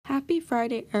Happy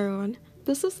Friday, everyone.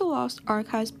 This is the Lost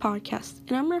Archives podcast,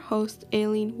 and I'm your host,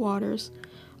 Aileen Waters.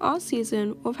 All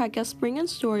season, we've had guests bring in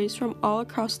stories from all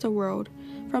across the world,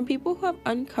 from people who have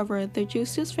uncovered the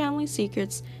juiciest family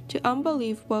secrets to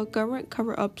unbelievable government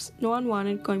cover-ups no one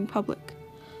wanted going public.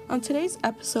 On today's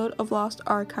episode of Lost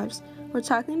Archives, we're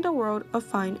tackling the world of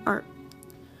fine art.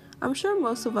 I'm sure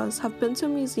most of us have been to a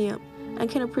museum and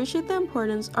can appreciate the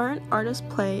importance art and artists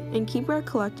play in keeping our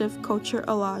collective culture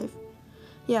alive.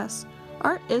 Yes,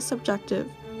 art is subjective,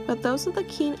 but those with a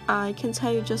keen eye can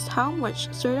tell you just how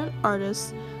much certain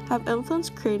artists have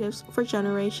influenced creatives for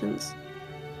generations.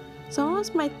 Some of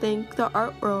us might think the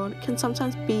art world can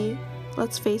sometimes be,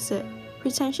 let's face it,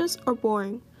 pretentious or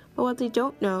boring, but what they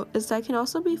don't know is that it can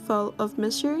also be full of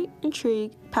mystery,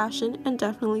 intrigue, passion, and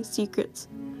definitely secrets.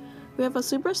 We have a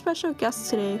super special guest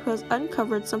today who has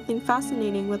uncovered something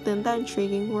fascinating within that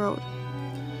intriguing world.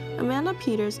 Amanda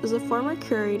Peters is a former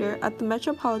curator at the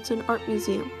Metropolitan Art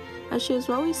Museum, and she is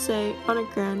what we say on a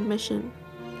grand mission.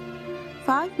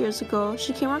 5 years ago,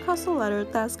 she came across a letter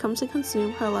that has come to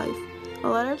consume her life, a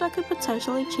letter that could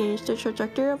potentially change the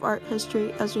trajectory of art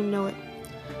history as we know it.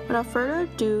 Without further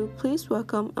ado, please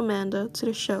welcome Amanda to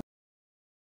the show.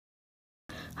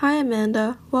 Hi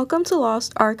Amanda, welcome to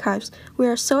Lost Archives. We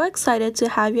are so excited to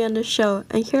have you on the show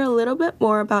and hear a little bit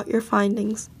more about your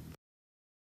findings.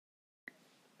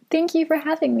 Thank you for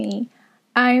having me.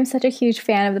 I'm such a huge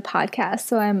fan of the podcast,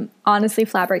 so I'm honestly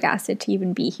flabbergasted to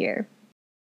even be here.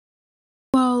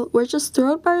 Well, we're just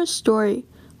thrilled by your story.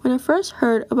 When I first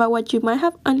heard about what you might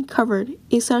have uncovered,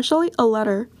 essentially a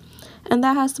letter, and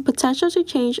that has the potential to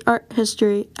change art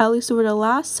history, at least over the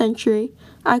last century,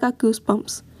 I got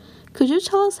goosebumps. Could you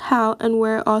tell us how and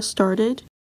where it all started?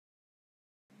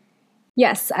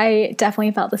 Yes, I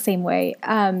definitely felt the same way.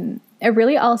 It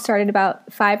really all started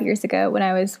about 5 years ago when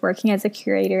I was working as a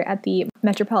curator at the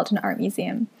Metropolitan Art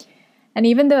Museum. And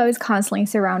even though I was constantly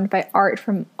surrounded by art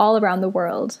from all around the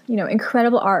world,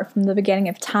 incredible art from the beginning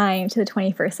of time to the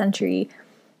 21st century,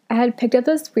 I had picked up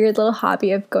this weird little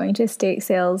hobby of going to estate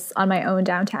sales on my own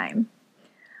downtime.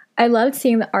 I loved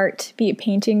seeing the art, be it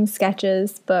paintings,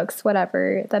 sketches, books,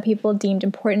 whatever, that people deemed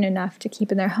important enough to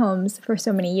keep in their homes for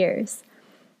so many years.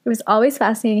 It was always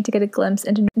fascinating to get a glimpse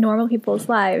into normal people's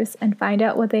lives and find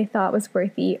out what they thought was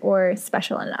worthy or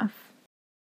special enough.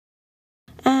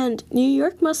 And New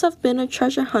York must have been a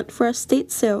treasure hunt for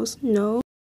estate sales, no?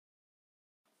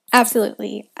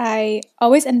 Absolutely. I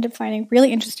always ended up finding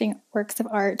really interesting works of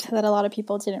art that a lot of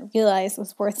people didn't realize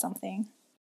was worth something.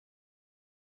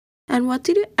 And what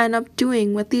did you end up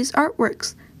doing with these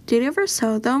artworks? Did you ever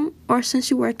sell them? Or since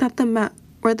you worked at the Met,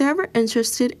 were they ever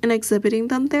interested in exhibiting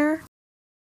them there?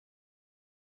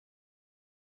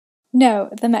 No,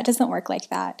 the Met doesn't work like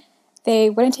that. They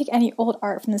wouldn't take any old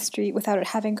art from the street without it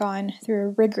having gone through a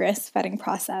rigorous vetting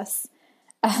process.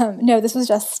 No, this was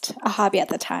just a hobby at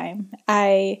the time.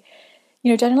 I,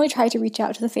 generally tried to reach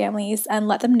out to the families and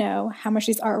let them know how much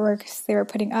these artworks they were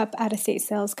putting up at estate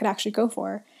sales could actually go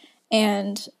for.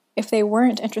 And if they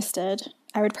weren't interested,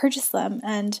 I would purchase them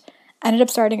and ended up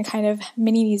starting a kind of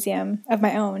mini museum of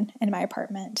my own in my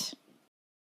apartment.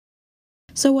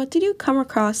 So what did you come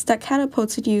across that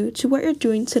catapulted you to what you're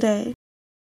doing today?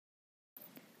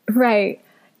 Right.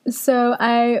 So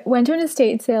I went to an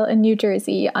estate sale in New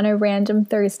Jersey on a random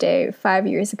Thursday 5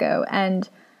 years ago, and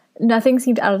nothing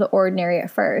seemed out of the ordinary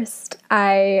at first.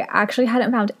 I actually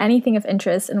hadn't found anything of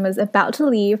interest and was about to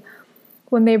leave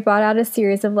when they brought out a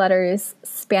series of letters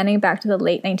spanning back to the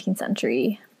late 19th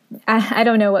century. I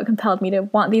don't know what compelled me to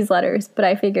want these letters, but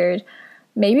I figured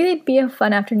maybe they'd be a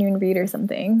fun afternoon read or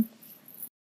something.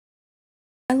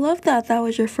 I love that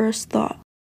was your first thought.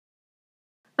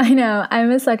 I know, I'm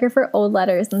a sucker for old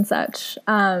letters and such.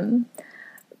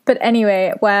 But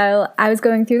anyway, while I was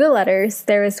going through the letters,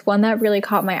 there was one that really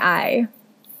caught my eye.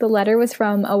 The letter was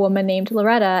from a woman named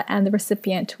Loretta, and the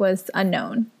recipient was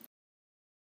unknown.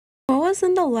 What was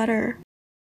in the letter?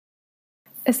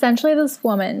 Essentially, this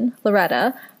woman,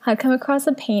 Loretta, had come across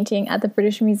a painting at the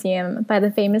British Museum by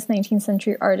the famous 19th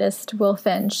century artist Will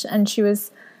Finch, and she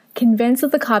was convinced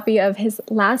that the copy of his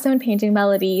last known painting,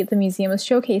 Melody, the museum was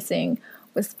showcasing,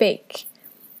 was fake,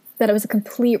 that it was a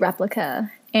complete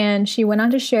replica, and she went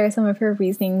on to share some of her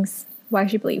reasonings why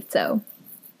she believed so.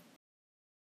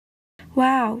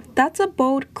 Wow, that's a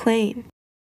bold claim.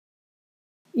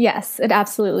 Yes, it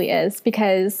absolutely is,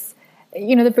 because,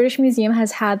 the British Museum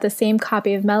has had the same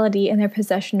copy of Melody in their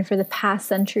possession for the past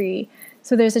century,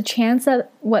 so there's a chance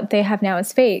that what they have now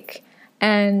is fake,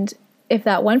 and if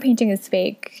that one painting is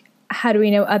fake, how do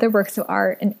we know other works of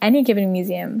art in any given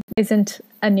museum isn't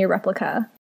a near replica?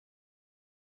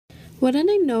 Wouldn't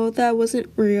I know that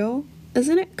wasn't real?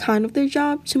 isn't it kind of their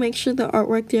job to make sure the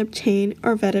artwork they obtain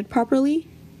are vetted properly?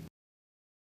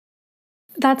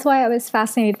 That's why I was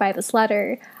fascinated by this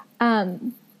letter.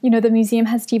 The museum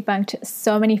has debunked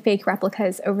so many fake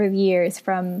replicas over the years,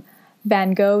 from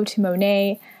Van Gogh to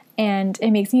Monet, and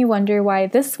it makes me wonder why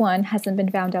this one hasn't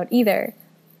been found out either.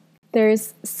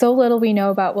 There's so little we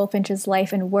know about Will Finch's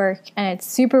life and work, and it's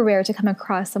super rare to come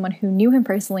across someone who knew him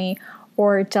personally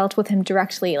or dealt with him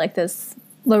directly, like this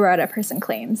Loretta person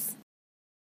claims.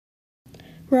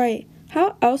 Right.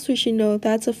 How else would she know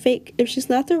that's a fake if she's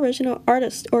not the original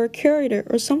artist or a curator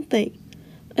or something?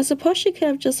 I suppose she could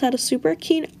have just had a super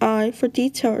keen eye for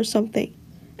detail or something.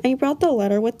 And you brought the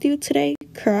letter with you today,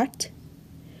 correct?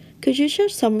 Could you share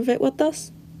some of it with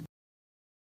us?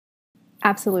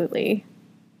 Absolutely.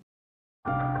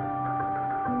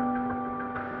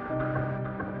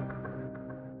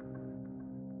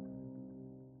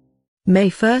 May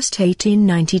 1st,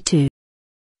 1892.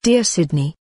 Dear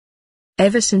Sydney,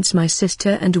 ever since my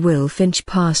sister and Will Finch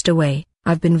passed away,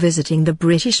 I've been visiting the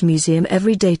British Museum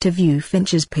every day to view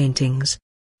Finch's paintings.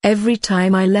 Every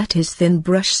time I let his thin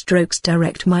brush strokes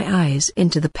direct my eyes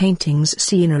into the painting's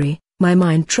scenery, my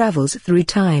mind travels through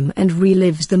time and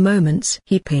relives the moments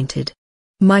he painted.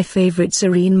 My favorite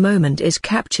serene moment is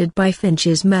captured by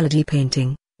Finch's Melody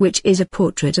painting, which is a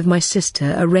portrait of my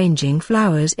sister arranging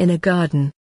flowers in a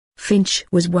garden. Finch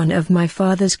was one of my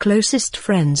father's closest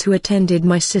friends who attended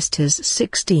my sister's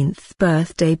 16th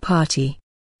birthday party.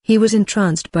 He was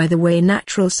entranced by the way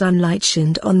natural sunlight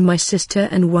shined on my sister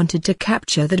and wanted to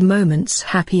capture that moment's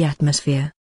happy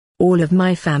atmosphere. All of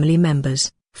my family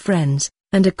members, friends,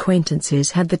 and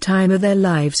acquaintances had the time of their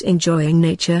lives enjoying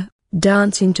nature,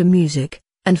 dancing to music,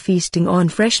 and feasting on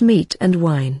fresh meat and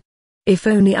wine. If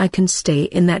only I can stay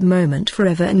in that moment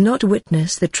forever and not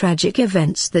witness the tragic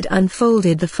events that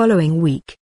unfolded the following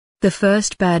week. The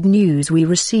first bad news we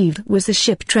received was the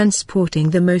ship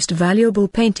transporting the most valuable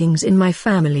paintings in my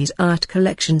family's art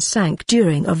collection sank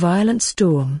during a violent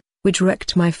storm, which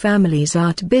wrecked my family's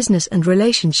art business and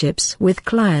relationships with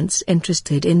clients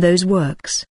interested in those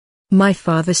works. My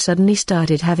father suddenly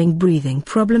started having breathing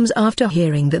problems after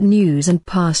hearing that news and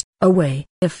passed away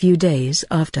a few days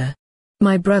after.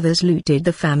 My brothers looted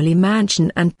the family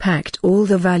mansion and packed all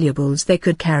the valuables they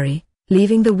could carry,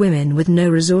 leaving the women with no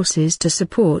resources to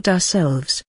support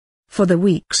ourselves. For the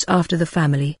weeks after the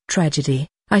family tragedy,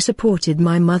 I supported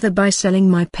my mother by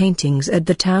selling my paintings at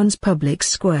the town's public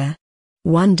square.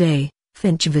 One day,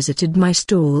 Finch visited my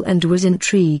stall and was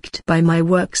intrigued by my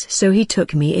works, so he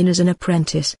took me in as an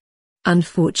apprentice.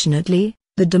 Unfortunately,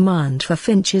 the demand for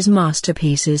Finch's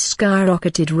masterpieces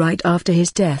skyrocketed right after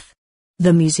his death.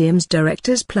 The museum's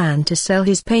directors planned to sell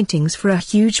his paintings for a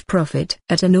huge profit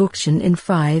at an auction in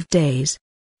 5 days.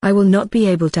 I will not be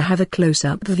able to have a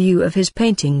close-up view of his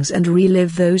paintings and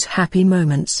relive those happy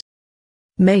moments.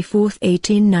 May 4,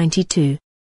 1892.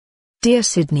 Dear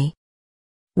Sydney,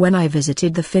 when I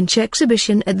visited the Finch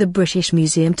exhibition at the British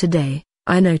Museum today,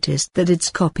 I noticed that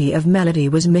its copy of Melody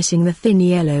was missing the thin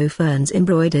yellow ferns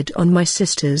embroidered on my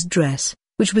sister's dress,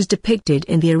 which was depicted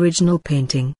in the original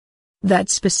painting.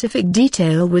 That specific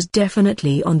detail was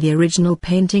definitely on the original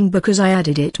painting because I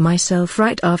added it myself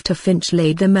right after Finch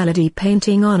laid the Melody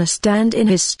painting on a stand in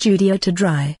his studio to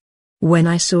dry. When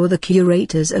I saw the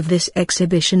curators of this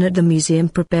exhibition at the museum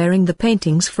preparing the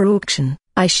paintings for auction,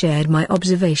 I shared my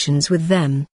observations with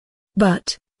them.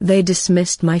 But they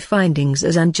dismissed my findings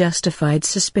as unjustified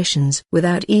suspicions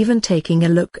without even taking a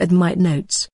look at my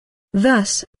notes.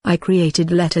 Thus, I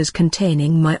created letters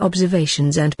containing my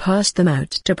observations and passed them out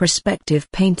to prospective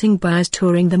painting buyers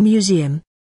touring the museum.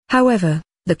 However,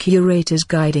 the curators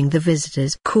guiding the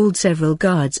visitors called several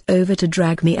guards over to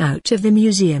drag me out of the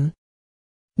museum.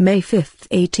 May 5,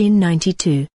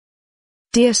 1892.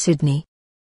 Dear Sydney,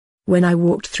 when I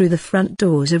walked through the front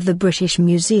doors of the British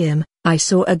Museum, I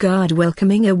saw a guard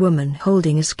welcoming a woman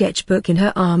holding a sketchbook in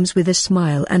her arms with a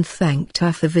smile and thanked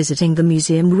her for visiting the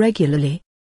museum regularly.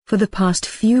 For the past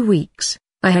few weeks,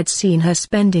 I had seen her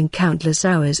spending countless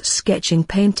hours sketching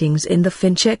paintings in the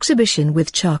Finch exhibition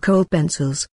with charcoal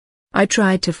pencils. I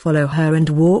tried to follow her and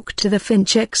walk to the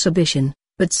Finch exhibition,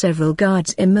 but several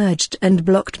guards emerged and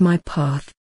blocked my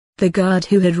path. The guard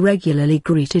who had regularly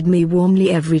greeted me warmly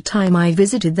every time I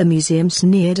visited the museum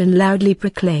sneered and loudly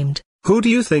proclaimed, "Who do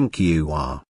you think you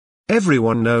are?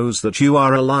 Everyone knows that you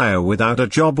are a liar without a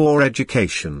job or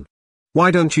education. Why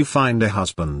don't you find a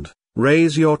husband,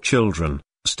 raise your children,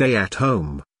 stay at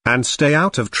home, and stay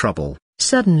out of trouble?"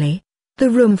 Suddenly,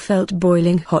 the room felt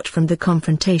boiling hot from the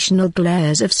confrontational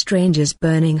glares of strangers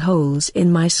burning holes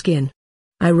in my skin.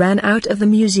 I ran out of the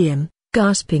museum,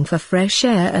 gasping for fresh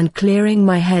air and clearing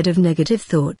my head of negative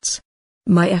thoughts.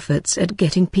 My efforts at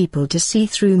getting people to see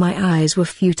through my eyes were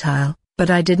futile, but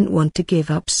I didn't want to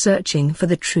give up searching for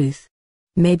the truth.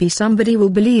 Maybe somebody will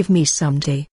believe me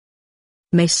someday.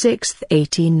 May 6,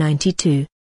 1892.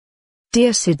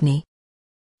 Dear Sydney,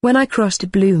 when I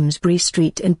crossed Bloomsbury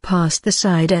Street and passed the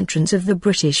side entrance of the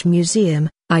British Museum,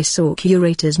 I saw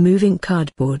curators moving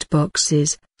cardboard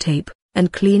boxes, tape,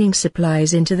 and cleaning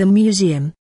supplies into the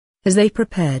museum. As they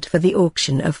prepared for the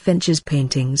auction of Finch's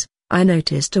paintings, I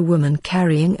noticed a woman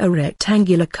carrying a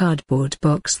rectangular cardboard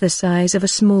box the size of a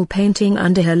small painting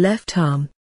under her left arm.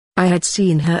 I had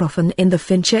seen her often in the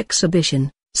Finch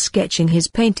exhibition, sketching his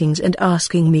paintings and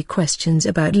asking me questions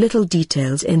about little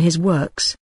details in his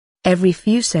works. Every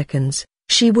few seconds,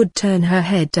 she would turn her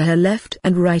head to her left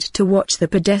and right to watch the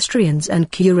pedestrians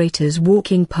and curators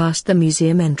walking past the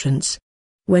museum entrance.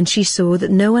 When she saw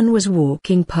that no one was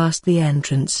walking past the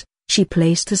entrance, she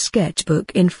placed a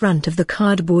sketchbook in front of the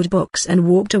cardboard box and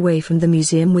walked away from the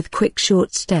museum with quick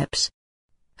short steps.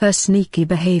 Her sneaky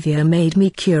behavior made me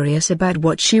curious about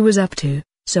what she was up to,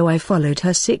 so I followed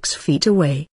her 6 feet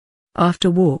away.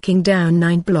 After walking down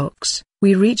 9 blocks,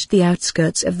 we reached the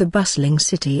outskirts of the bustling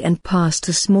city and passed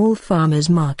a small farmer's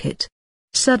market.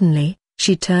 Suddenly,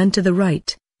 she turned to the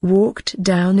right, walked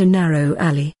down a narrow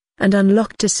alley, and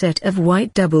unlocked a set of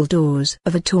white double doors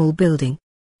of a tall building.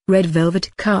 Red velvet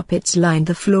carpets lined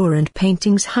the floor and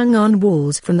paintings hung on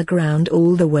walls from the ground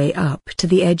all the way up to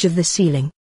the edge of the ceiling.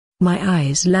 My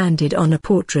eyes landed on a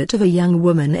portrait of a young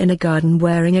woman in a garden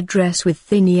wearing a dress with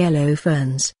thin yellow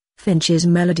ferns, Finch's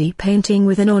Melody painting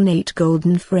with an ornate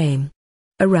golden frame.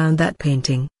 Around that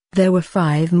painting, there were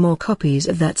 5 more copies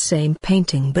of that same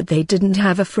painting, but they didn't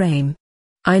have a frame.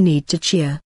 I need to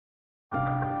cheer.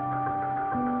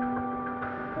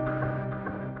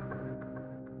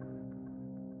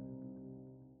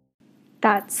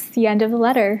 That's the end of the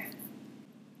letter.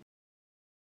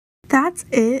 That's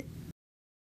it?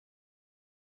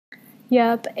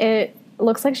 Yep, it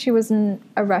looks like she was in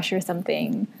a rush or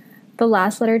something. The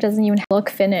last letter doesn't even look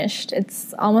finished.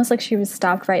 It's almost like she was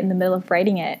stopped right in the middle of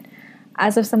writing it,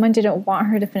 as if someone didn't want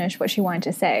her to finish what she wanted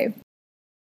to say.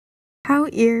 How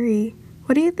eerie.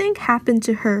 What do you think happened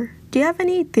to her? Do you have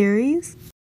any theories?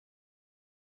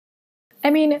 I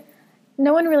mean,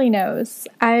 no one really knows.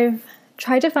 I've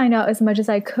tried to find out as much as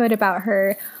I could about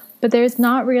her, but there's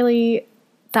not really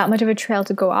that much of a trail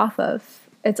to go off of.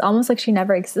 It's almost like she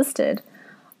never existed.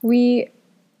 We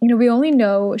only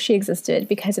know she existed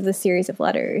because of the series of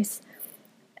letters.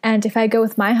 And if I go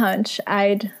with my hunch,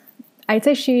 I'd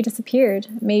say she disappeared,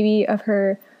 maybe of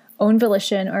her own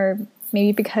volition, or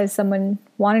maybe because someone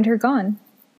wanted her gone.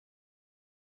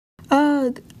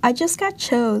 I just got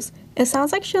chills. It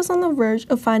sounds like she was on the verge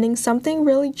of finding something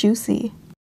really juicy.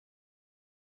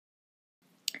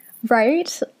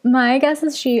 Right? My guess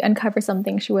is she uncovered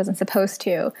something she wasn't supposed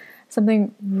to.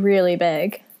 Something really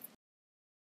big.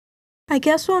 I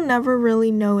guess we'll never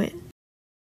really know it.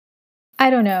 I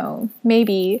don't know.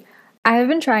 Maybe. I have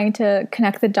been trying to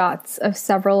connect the dots of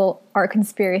several art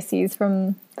conspiracies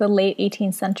from the late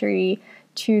 18th century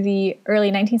to the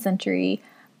early 19th century.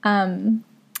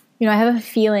 I have a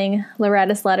feeling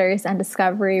Loretta's letters and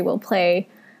discovery will play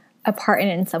a part in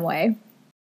it in some way.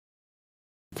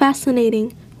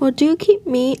 Fascinating. Well, do keep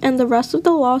me and the rest of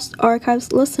the Lost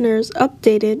Archives listeners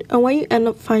updated on what you end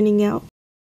up finding out.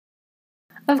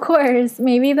 Of course,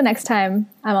 maybe the next time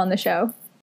I'm on the show.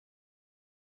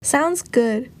 Sounds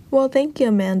good. Well, thank you,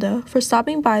 Amanda, for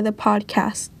stopping by the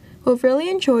podcast. We've really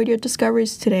enjoyed your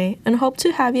discoveries today and hope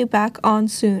to have you back on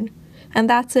soon. And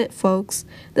that's it, folks.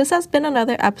 This has been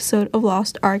another episode of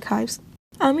Lost Archives.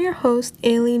 I'm your host,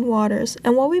 Aileen Waters,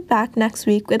 and we'll be back next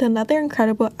week with another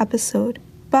incredible episode.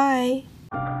 Bye!